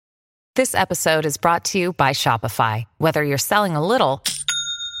This episode is brought to you by Shopify. Whether you're selling a little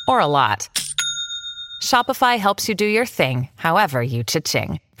or a lot, Shopify helps you do your thing, however you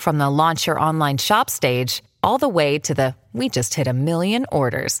cha-ching. From the launch your online shop stage, all the way to the we just hit 1 million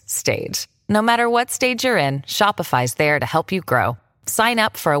orders stage. No matter what stage you're in, Shopify's there to help you grow. Sign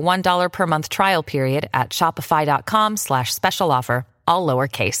up for a $1 per month trial period at shopify.com/special offer, all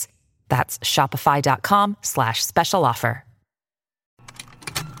lowercase. That's shopify.com/special offer.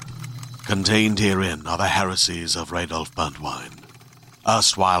 Contained herein are the heresies of Radolf Burntwine,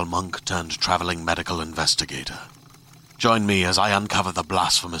 erstwhile monk turned traveling medical investigator. Join me as I uncover the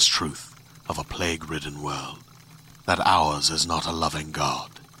blasphemous truth of a plague-ridden world, that ours is not a loving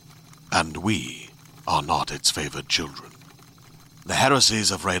God, and we are not its favored children. The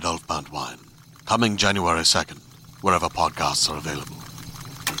heresies of Radolf Burntwine, coming January 2nd, wherever podcasts are available.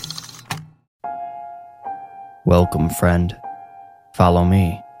 Welcome, friend. Follow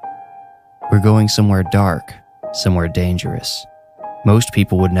me. We're going somewhere dark, somewhere dangerous. Most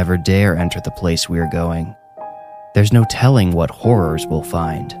people would never dare enter the place we are going. There's no telling what horrors we'll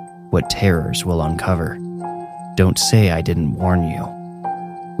find, what terrors we'll uncover. Don't say I didn't warn you.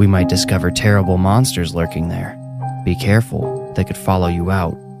 We might discover terrible monsters lurking there. Be careful, they could follow you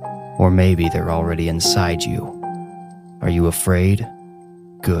out, or maybe they're already inside you. Are you afraid?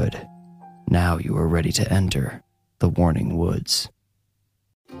 Good. Now you are ready to enter the Warning Woods.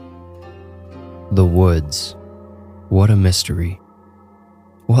 The woods. What a mystery.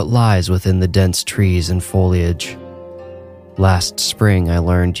 What lies within the dense trees and foliage? Last spring I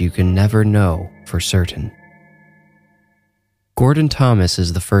learned you can never know for certain. Gordon Thomas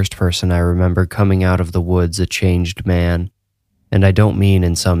is the first person I remember coming out of the woods a changed man, and I don't mean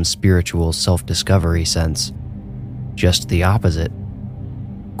in some spiritual self-discovery sense. Just the opposite.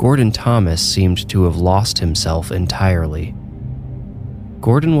 Gordon Thomas seemed to have lost himself entirely.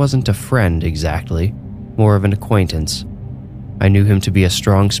 Gordon wasn't a friend exactly, more of an acquaintance. I knew him to be a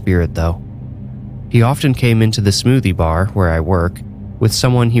strong spirit, though. He often came into the smoothie bar where I work with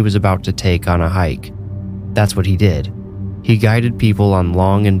someone he was about to take on a hike. That's what he did. He guided people on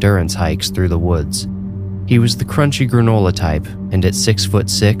long endurance hikes through the woods. He was the crunchy granola type, and at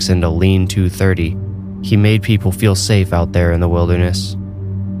 6'6" and a lean 230, he made people feel safe out there in the wilderness.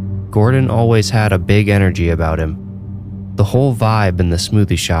 Gordon always had a big energy about him. The whole vibe in the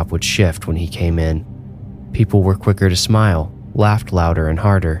smoothie shop would shift when he came in. People were quicker to smile, laughed louder and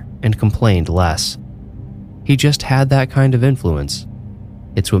harder, and complained less. He just had that kind of influence.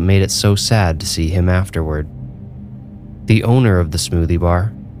 It's what made it so sad to see him afterward. The owner of the smoothie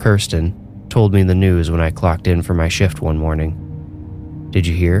bar, Kirsten, told me the news when I clocked in for my shift one morning. "Did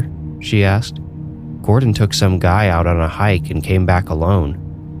you hear?" she asked. "Gordon took some guy out on a hike and came back alone.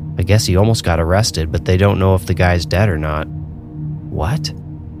 I guess he almost got arrested, but they don't know if the guy's dead or not." "What?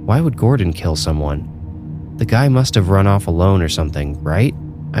 Why would Gordon kill someone? The guy must have run off alone or something, right?"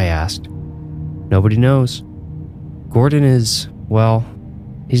 I asked. "Nobody knows. Gordon is, well,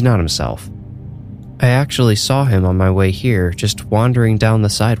 he's not himself. I actually saw him on my way here, just wandering down the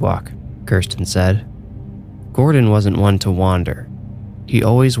sidewalk," Kirsten said. Gordon wasn't one to wander. He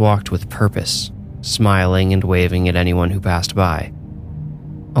always walked with purpose, smiling and waving at anyone who passed by.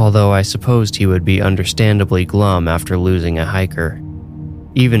 Although I supposed he would be understandably glum after losing a hiker.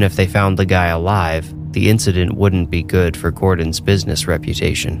 Even if they found the guy alive, the incident wouldn't be good for Gordon's business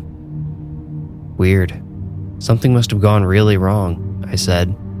reputation. "Weird. Something must have gone really wrong," I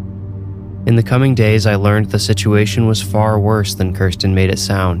said. In the coming days, I learned the situation was far worse than Kirsten made it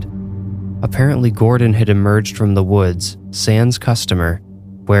sound. Apparently, Gordon had emerged from the woods, sans customer,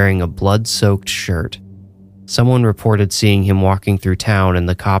 wearing a blood-soaked shirt. Someone reported seeing him walking through town and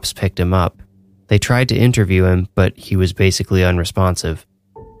the cops picked him up. They tried to interview him, but he was basically unresponsive.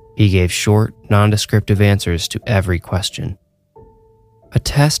 He gave short, nondescriptive answers to every question. A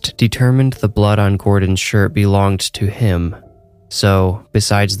test determined the blood on Gordon's shirt belonged to him. So,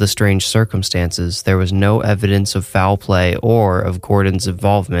 besides the strange circumstances, there was no evidence of foul play or of Gordon's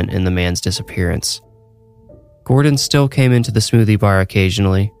involvement in the man's disappearance. Gordon still came into the smoothie bar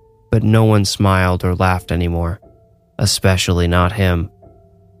occasionally, but no one smiled or laughed anymore, especially not him.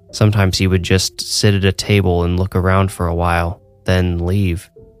 Sometimes he would just sit at a table and look around for a while, then leave.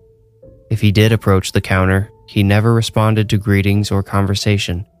 If he did approach the counter, he never responded to greetings or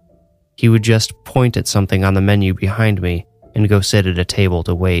conversation. He would just point at something on the menu behind me and go sit at a table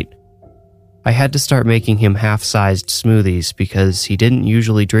to wait. I had to start making him half-sized smoothies because he didn't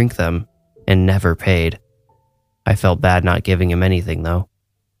usually drink them and never paid. I felt bad not giving him anything, though.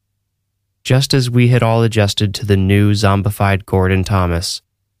 Just as we had all adjusted to the new zombified Gordon Thomas,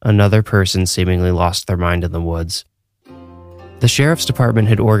 another person seemingly lost their mind in the woods. The sheriff's department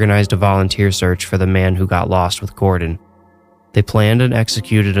had organized a volunteer search for the man who got lost with Gordon. They planned and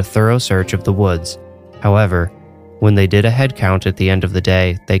executed a thorough search of the woods. However, when they did a head count at the end of the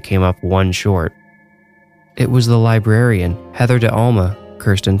day, they came up one short. It was the librarian, Heather de Alma,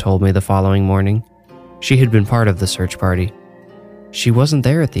 Kirsten told me the following morning. She had been part of the search party. She wasn't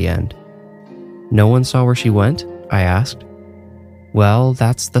there at the end. No one saw where she went? I asked. Well,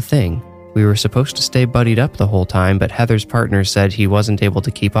 that's the thing. We were supposed to stay buddied up the whole time, but Heather's partner said he wasn't able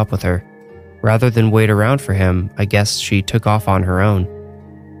to keep up with her. Rather than wait around for him, I guess she took off on her own.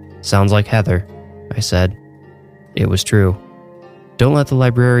 Sounds like Heather, I said. It was true. Don't let the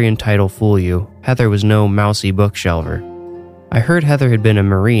librarian title fool you. Heather was no mousy bookshelver. I heard Heather had been a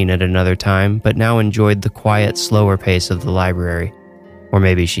Marine at another time, but now enjoyed the quiet, slower pace of the library. Or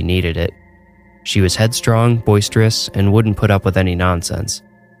maybe she needed it. She was headstrong, boisterous, and wouldn't put up with any nonsense.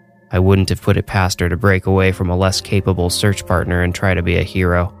 I wouldn't have put it past her to break away from a less capable search partner and try to be a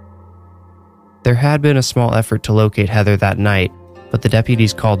hero. There had been a small effort to locate Heather that night, but the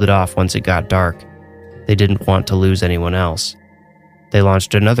deputies called it off once it got dark. They didn't want to lose anyone else. They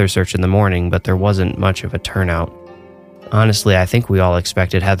launched another search in the morning, but there wasn't much of a turnout. Honestly, I think we all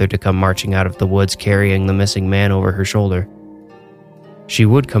expected Heather to come marching out of the woods carrying the missing man over her shoulder. She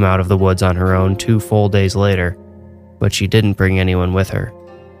would come out of the woods on her own 2 full days later, but she didn't bring anyone with her.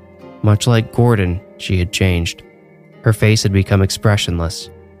 Much like Gordon, she had changed. Her face had become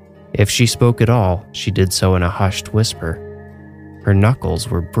expressionless. If she spoke at all, she did so in a hushed whisper. Her knuckles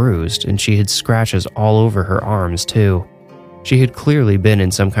were bruised, and she had scratches all over her arms, too. She had clearly been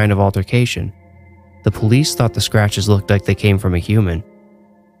in some kind of altercation. The police thought the scratches looked like they came from a human.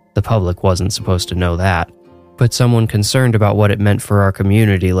 The public wasn't supposed to know that, but someone concerned about what it meant for our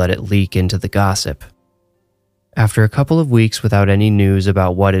community let it leak into the gossip. After a couple of weeks without any news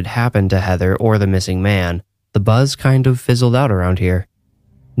about what had happened to Heather or the missing man, the buzz kind of fizzled out around here.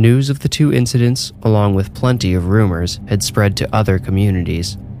 News of the 2 incidents, along with plenty of rumors, had spread to other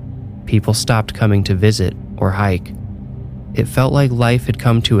communities. People stopped coming to visit or hike. It felt like life had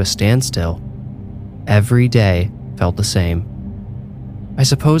come to a standstill. Every day felt the same. I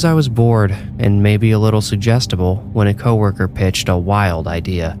suppose I was bored and maybe a little suggestible when a coworker pitched a wild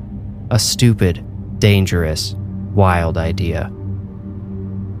idea. A stupid, dangerous, wild idea.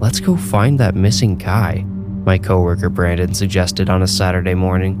 Let's go find that missing guy, my coworker Brandon suggested on a Saturday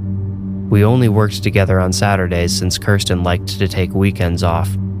morning. We only worked together on Saturdays since Kirsten liked to take weekends off.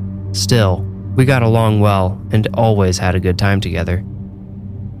 Still, we got along well and always had a good time together.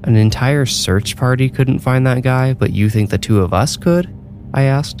 An entire search party couldn't find that guy, but you think the 2 of us could? I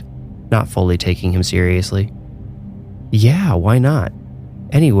asked, not fully taking him seriously. Yeah, why not?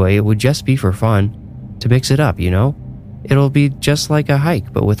 Anyway, it would just be for fun. To mix it up, you know? It'll be just like a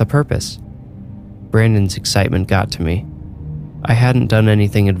hike, but with a purpose. Brandon's excitement got to me. I hadn't done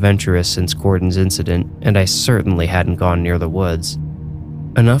anything adventurous since Gordon's incident, and I certainly hadn't gone near the woods.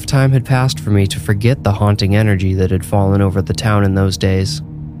 Enough time had passed for me to forget the haunting energy that had fallen over the town in those days.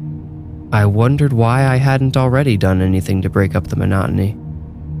 I wondered why I hadn't already done anything to break up the monotony.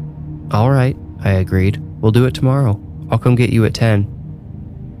 All right, I agreed. We'll do it tomorrow. I'll come get you at 10.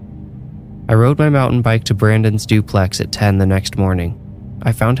 I rode my mountain bike to Brandon's duplex at 10 the next morning.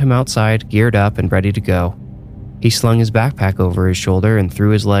 I found him outside, geared up and ready to go. He slung his backpack over his shoulder and threw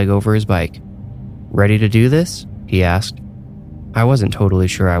his leg over his bike. Ready to do this? He asked. I wasn't totally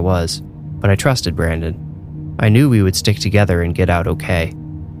sure I was, but I trusted Brandon. I knew we would stick together and get out okay.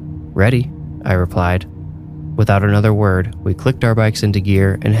 Ready, I replied. Without another word, we clicked our bikes into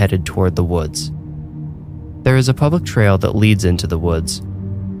gear and headed toward the woods. There is a public trail that leads into the woods.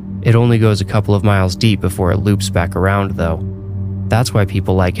 It only goes a couple of miles deep before it loops back around, though. That's why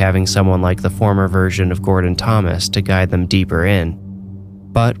people like having someone like the former version of Gordon Thomas to guide them deeper in.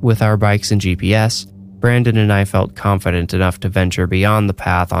 But with our bikes and GPS, Brandon and I felt confident enough to venture beyond the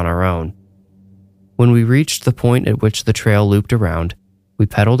path on our own. When we reached the point at which the trail looped around, we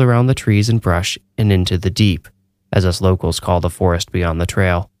pedaled around the trees and brush and into the deep, as us locals call the forest beyond the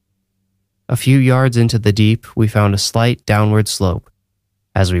trail. A few yards into the deep, we found a slight downward slope.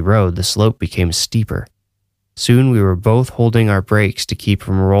 As we rode, the slope became steeper. Soon we were both holding our brakes to keep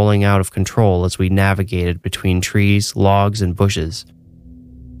from rolling out of control as we navigated between trees, logs, and bushes.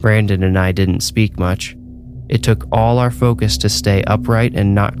 Brandon and I didn't speak much. It took all our focus to stay upright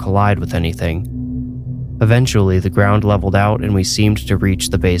and not collide with anything. Eventually, the ground leveled out and we seemed to reach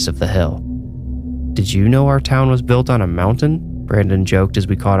the base of the hill. Did you know our town was built on a mountain? Brandon joked as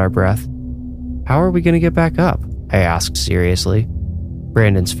we caught our breath. How are we going to get back up? I asked seriously.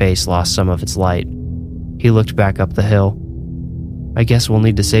 Brandon's face lost some of its light. He looked back up the hill. I guess we'll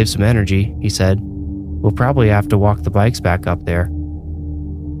need to save some energy, he said. We'll probably have to walk the bikes back up there.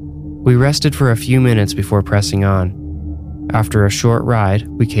 We rested for a few minutes before pressing on. After a short ride,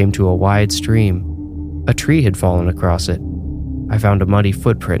 we came to a wide stream. A tree had fallen across it. I found a muddy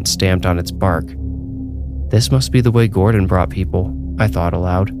footprint stamped on its bark. This must be the way Gordon brought people, I thought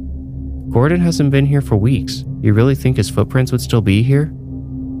aloud. Gordon hasn't been here for weeks. You really think his footprints would still be here?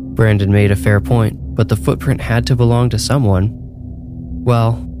 Brandon made a fair point, but the footprint had to belong to someone.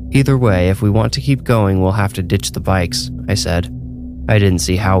 Well, either way, if we want to keep going, we'll have to ditch the bikes, I said. I didn't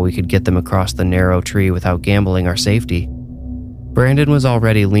see how we could get them across the narrow tree without gambling our safety. Brandon was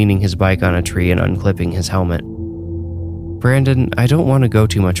already leaning his bike on a tree and unclipping his helmet. Brandon, I don't want to go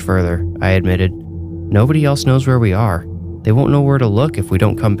too much further, I admitted. Nobody else knows where we are. They won't know where to look if we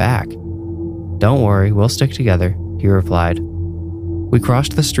don't come back. Don't worry, we'll stick together, he replied. We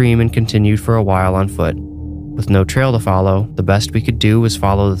crossed the stream and continued for a while on foot. With no trail to follow, the best we could do was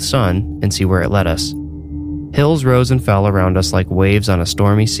follow the sun and see where it led us. Hills rose and fell around us like waves on a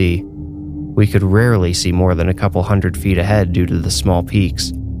stormy sea. We could rarely see more than a couple 100 feet ahead due to the small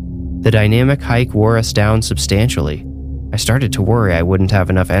peaks. The dynamic hike wore us down substantially. I started to worry I wouldn't have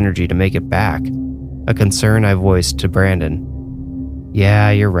enough energy to make it back, a concern I voiced to Brandon.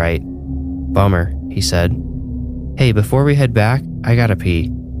 Yeah, you're right. Bummer, he said. Hey, before we head back, I gotta pee.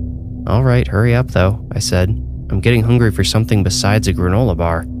 All right, hurry up though, I said. I'm getting hungry for something besides a granola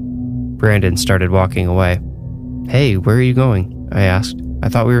bar. Brandon started walking away. Hey, where are you going? I asked. I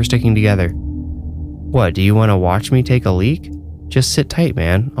thought we were sticking together. What, do you want to watch me take a leak? Just sit tight,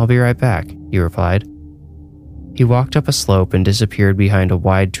 man. I'll be right back, he replied. He walked up a slope and disappeared behind a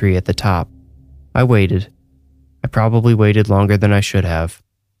wide tree at the top. I waited. I probably waited longer than I should have.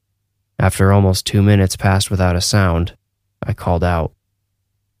 After almost 2 minutes passed without a sound, I called out.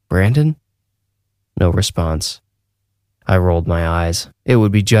 Brandon? No response. I rolled my eyes. It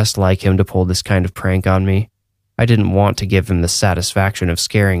would be just like him to pull this kind of prank on me. I didn't want to give him the satisfaction of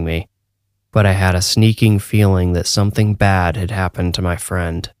scaring me, but I had a sneaking feeling that something bad had happened to my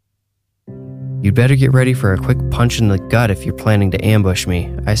friend. You'd better get ready for a quick punch in the gut if you're planning to ambush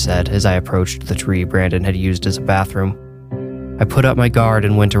me, I said as I approached the tree Brandon had used as a bathroom. I put up my guard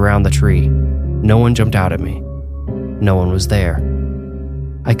and went around the tree. No one jumped out at me. No one was there.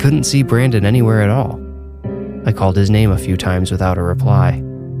 I couldn't see Brandon anywhere at all. I called his name a few times without a reply.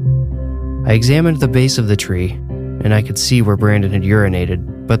 I examined the base of the tree, and I could see where Brandon had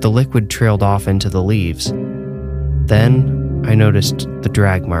urinated, but the liquid trailed off into the leaves. Then I noticed the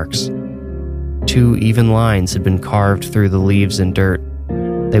drag marks. 2 even lines had been carved through the leaves and dirt.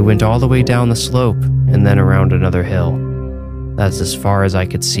 They went all the way down the slope and then around another hill. That's as far as I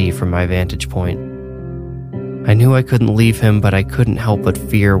could see from my vantage point. I knew I couldn't leave him, but I couldn't help but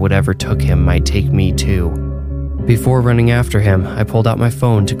fear whatever took him might take me too. Before running after him, I pulled out my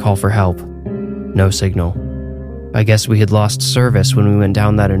phone to call for help. No signal. I guess we had lost service when we went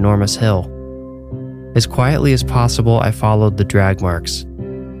down that enormous hill. As quietly as possible, I followed the drag marks.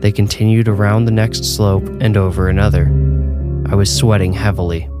 They continued around the next slope and over another. I was sweating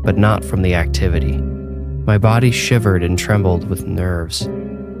heavily, but not from the activity. My body shivered and trembled with nerves.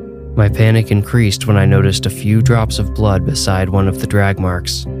 My panic increased when I noticed a few drops of blood beside one of the drag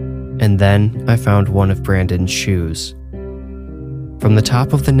marks, and then I found one of Brandon's shoes. From the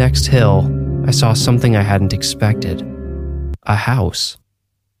top of the next hill, I saw something I hadn't expected. A house.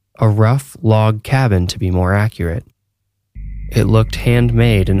 A rough log cabin, to be more accurate. It looked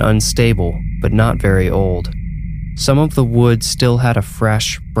handmade and unstable, but not very old. Some of the wood still had a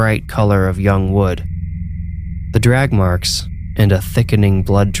fresh, bright color of young wood. The drag marks, and a thickening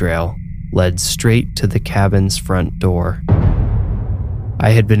blood trail, led straight to the cabin's front door. I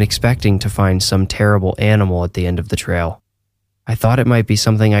had been expecting to find some terrible animal at the end of the trail. I thought it might be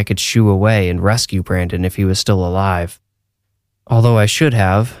something I could shoo away and rescue Brandon if he was still alive. Although I should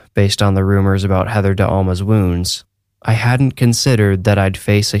have, based on the rumors about Heather DeAlma's wounds, I hadn't considered that I'd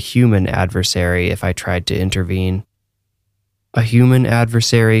face a human adversary if I tried to intervene. A human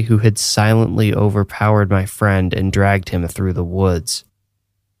adversary who had silently overpowered my friend and dragged him through the woods.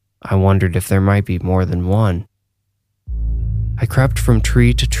 I wondered if there might be more than one. I crept from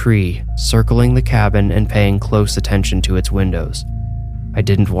tree to tree, circling the cabin and paying close attention to its windows. I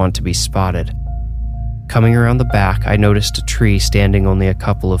didn't want to be spotted. Coming around the back, I noticed a tree standing only a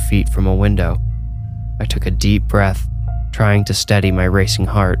couple of feet from a window. I took a deep breath, trying to steady my racing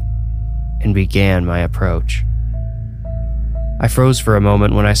heart, and began my approach. I froze for a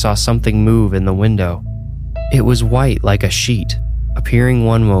moment when I saw something move in the window. It was white like a sheet, appearing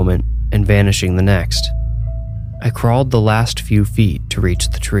one moment and vanishing the next. I crawled the last few feet to reach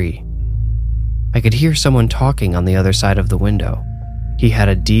the tree. I could hear someone talking on the other side of the window. He had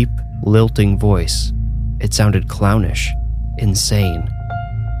a deep, lilting voice, It sounded clownish, insane.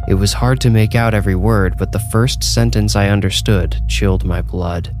 It was hard to make out every word, but the first sentence I understood chilled my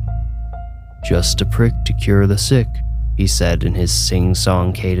blood. "Just a prick to cure the sick," he said in his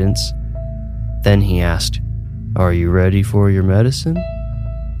sing-song cadence. Then he asked, "Are you ready for your medicine?"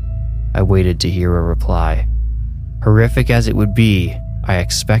 I waited to hear a reply. Horrific as it would be, I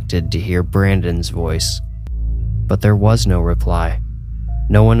expected to hear Brandon's voice. But there was no reply.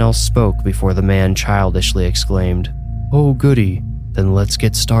 No one else spoke before the man childishly exclaimed, "Oh goody, then let's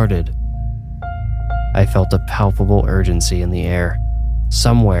get started." I felt a palpable urgency in the air.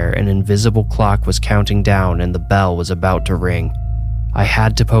 Somewhere an invisible clock was counting down and the bell was about to ring. I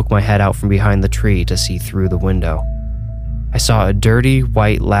had to poke my head out from behind the tree to see through the window. I saw a dirty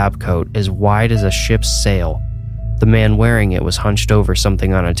white lab coat as wide as a ship's sail. The man wearing it was hunched over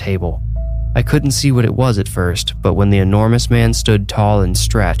something on a table. I couldn't see what it was at first, but when the enormous man stood tall and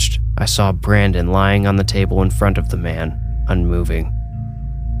stretched, I saw Brandon lying on the table in front of the man, unmoving.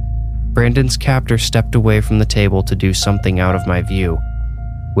 Brandon's captor stepped away from the table to do something out of my view.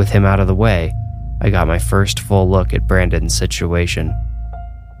 With him out of the way, I got my first full look at Brandon's situation.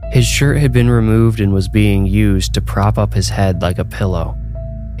 His shirt had been removed and was being used to prop up his head like a pillow.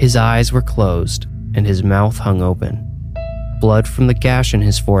 His eyes were closed, and his mouth hung open. Blood from the gash in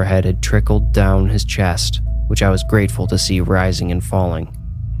his forehead had trickled down his chest, which I was grateful to see rising and falling.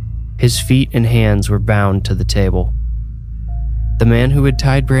 His feet and hands were bound to the table. The man who had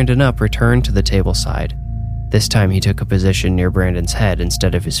tied Brandon up returned to the table side. This time he took a position near Brandon's head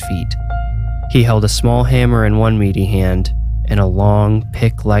instead of his feet. He held a small hammer in one meaty hand and a long,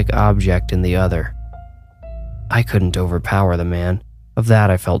 pick-like object in the other. I couldn't overpower the man. Of that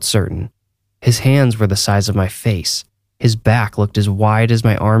I felt certain. His hands were the size of my face. His back looked as wide as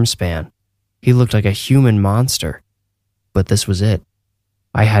my arm span. He looked like a human monster. But this was it.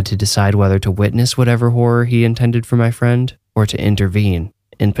 I had to decide whether to witness whatever horror he intended for my friend, or to intervene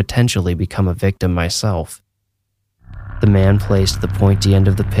and potentially become a victim myself. The man placed the pointy end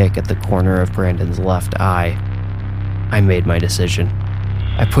of the pick at the corner of Brandon's left eye. I made my decision.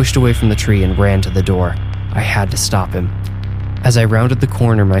 I pushed away from the tree and ran to the door. I had to stop him. As I rounded the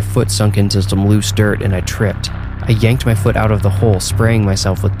corner, my foot sunk into some loose dirt and I tripped. I yanked my foot out of the hole, spraying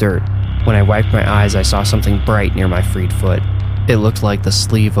myself with dirt. When I wiped my eyes, I saw something bright near my freed foot. It looked like the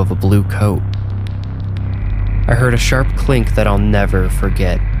sleeve of a blue coat. I heard a sharp clink that I'll never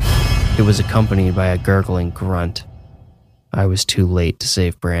forget. It was accompanied by a gurgling grunt. I was too late to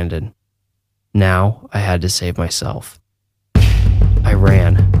save Brandon. Now I had to save myself. I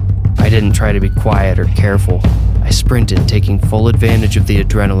ran. I didn't try to be quiet or careful. I sprinted, taking full advantage of the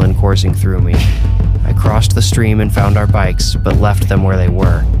adrenaline coursing through me. I crossed the stream and found our bikes, but left them where they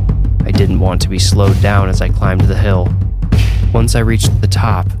were. I didn't want to be slowed down as I climbed the hill. Once I reached the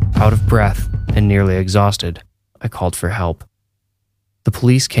top, out of breath and nearly exhausted, I called for help. The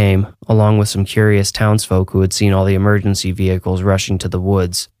police came, along with some curious townsfolk who had seen all the emergency vehicles rushing to the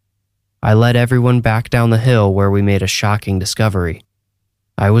woods. I led everyone back down the hill where we made a shocking discovery.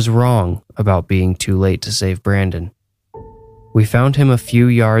 I was wrong about being too late to save Brandon. We found him a few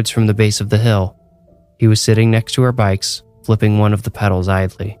yards from the base of the hill. He was sitting next to our bikes, flipping one of the pedals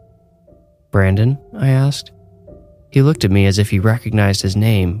idly. "Brandon?" I asked. He looked at me as if he recognized his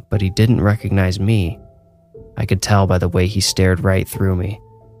name, but he didn't recognize me. I could tell by the way he stared right through me.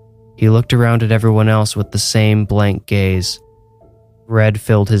 He looked around at everyone else with the same blank gaze. Red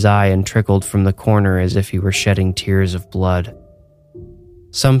filled his eye and trickled from the corner as if he were shedding tears of blood.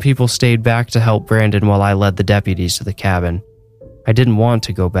 Some people stayed back to help Brandon while I led the deputies to the cabin. I didn't want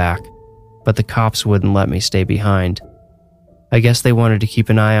to go back, but the cops wouldn't let me stay behind. I guess they wanted to keep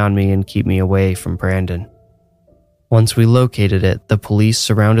an eye on me and keep me away from Brandon. Once we located it, the police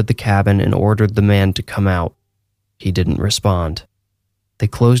surrounded the cabin and ordered the man to come out. He didn't respond. They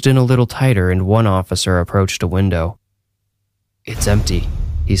closed in a little tighter and one officer approached a window. "It's empty,"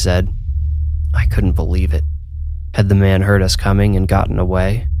 he said. I couldn't believe it. Had the man heard us coming and gotten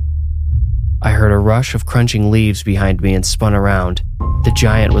away? I heard a rush of crunching leaves behind me and spun around. The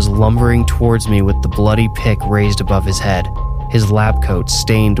giant was lumbering towards me with the bloody pick raised above his head. His lab coat,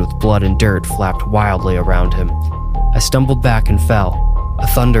 stained with blood and dirt, flapped wildly around him. I stumbled back and fell. A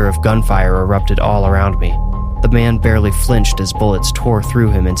thunder of gunfire erupted all around me. The man barely flinched as bullets tore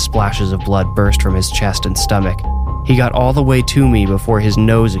through him and splashes of blood burst from his chest and stomach. He got all the way to me before his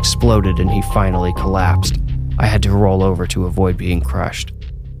nose exploded and he finally collapsed. I had to roll over to avoid being crushed.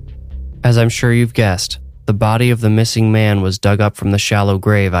 As I'm sure you've guessed, the body of the missing man was dug up from the shallow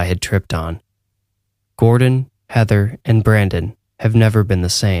grave I had tripped on. Gordon, Heather, and Brandon have never been the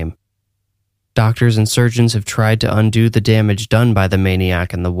same. Doctors and surgeons have tried to undo the damage done by the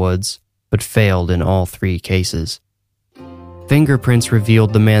maniac in the woods, but failed in all 3 cases. Fingerprints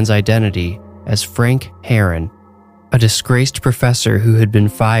revealed the man's identity as Frank Heron, a disgraced professor who had been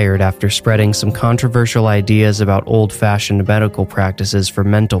fired after spreading some controversial ideas about old-fashioned medical practices for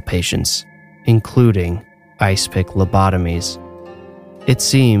mental patients, including ice pick lobotomies. It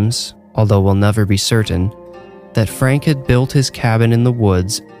seems, although we'll never be certain, that Frank had built his cabin in the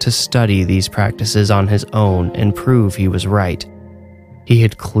woods to study these practices on his own and prove he was right. He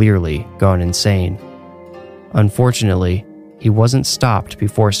had clearly gone insane. Unfortunately, he wasn't stopped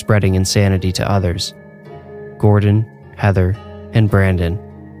before spreading insanity to others. Gordon, Heather, and Brandon.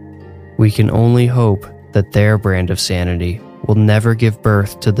 We can only hope that their brand of sanity will never give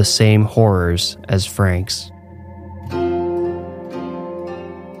birth to the same horrors as Frank's.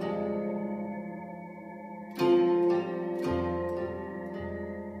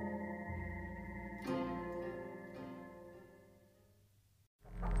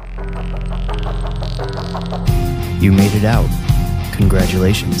 You made it out.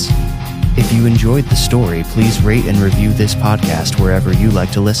 Congratulations. If you enjoyed the story, please rate and review this podcast wherever you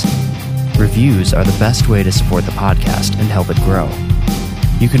like to listen. Reviews are the best way to support the podcast and help it grow.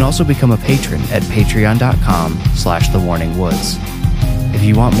 You can also become a patron at patreon.com/thewarningwoods. If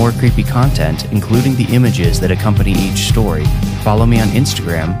you want more creepy content, including the images that accompany each story, follow me on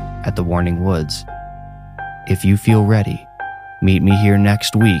Instagram at The Warning Woods. If you feel ready, meet me here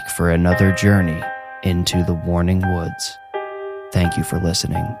next week for another journey into the Warning Woods. Thank you for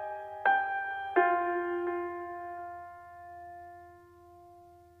listening.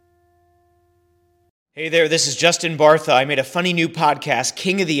 Hey there, this is Justin Bartha. I made a funny new podcast,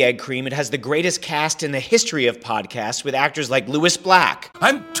 King of the Egg Cream. It has the greatest cast in the history of podcasts with actors like Louis Black.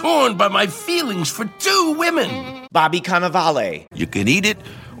 I'm torn by my feelings for 2 women. Bobby Cannavale. You can eat it,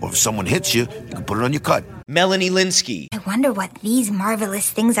 or if someone hits you, you can put it on your cut. Melanie Linsky. I wonder what these marvelous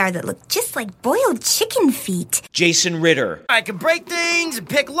things are that look just like boiled chicken feet. Jason Ritter. I can break things and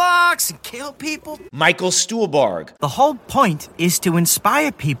pick locks and kill people. Michael Stuhlbarg. The whole point is to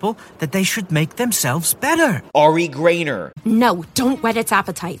inspire people that they should make themselves better. Ari Grainer. No, don't whet its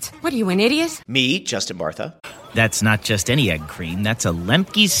appetite. What are you, an idiot? Me, Justin Bartha. That's not just any egg cream, that's a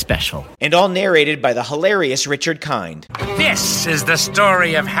Lemke's special. And all narrated by the hilarious Richard Kind. This is the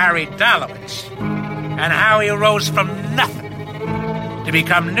story of Harry Dalowitz and how he rose from nothing to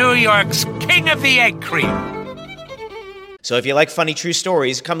become New York's King of the Egg Cream. So if you like funny true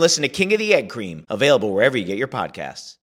stories, come listen to King of the Egg Cream, available wherever you get your podcasts.